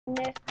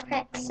Nerf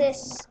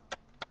Praxis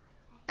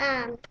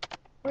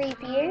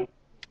review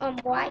on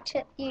why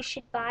you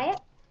should buy it.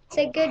 It's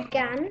a good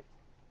gun.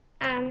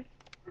 I'm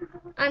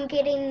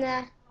getting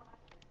the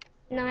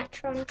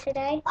Nitron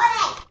today.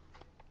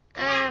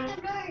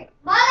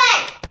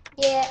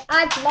 Yeah,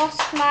 I've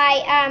lost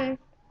my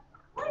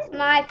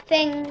my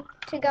thing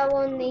to go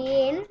on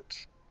the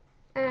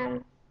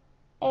end.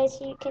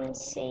 As you can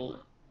see,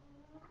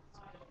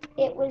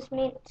 it was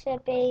meant to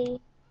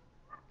be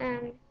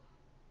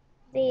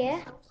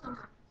there.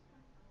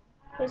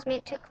 It was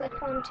meant to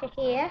clip onto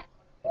here.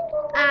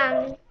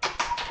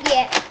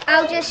 Yeah,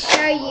 I'll just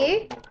show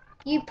you.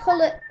 You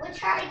pull it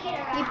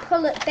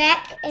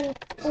back and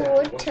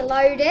forward to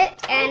load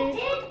it, and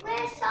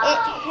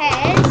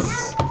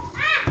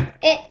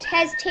it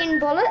has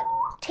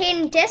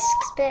 10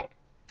 discs, but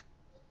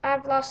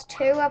I've lost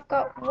 2. I've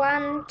got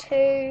 1,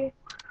 2,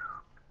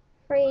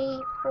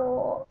 3,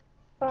 4,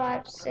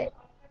 5, 6,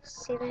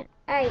 7,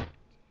 8.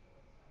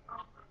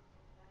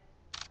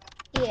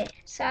 Yeah,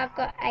 so I've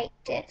got 8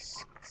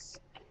 discs,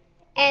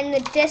 and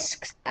the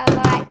discs are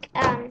like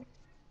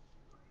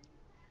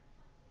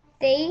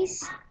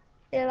these.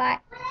 They're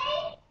like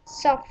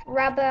soft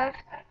rubber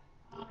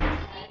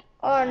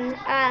on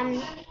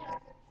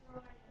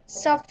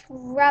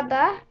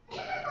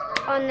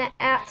the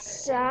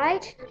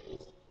outside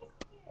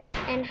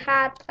and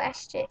hard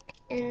plastic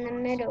in the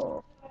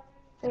middle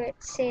where it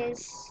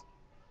says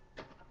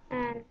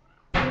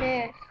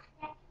Nerf.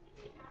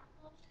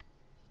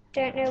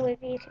 Don't know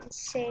if you can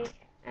see.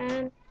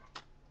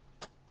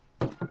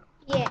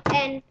 Yeah,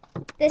 and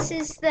this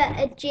is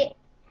the eject.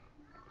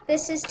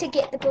 This is to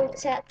get the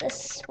bolts out the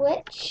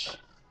switch.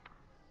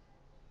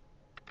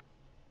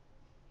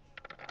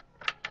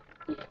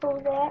 You pull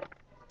that,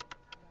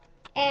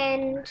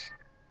 and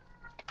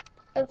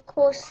of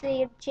course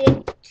the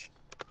eject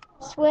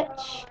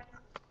switch.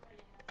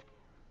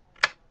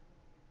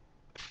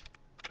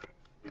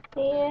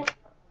 There,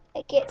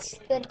 it gets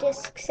the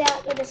discs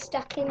out that are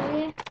stuck in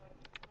there.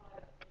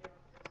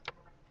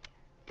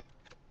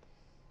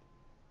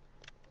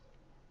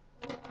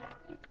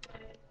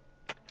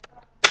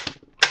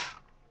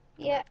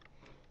 Yeah.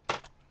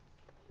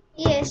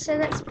 Yeah, so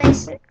that's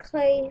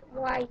basically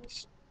why you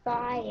should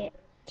buy it.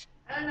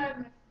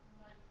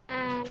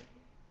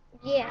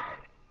 Yeah.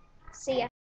 See ya.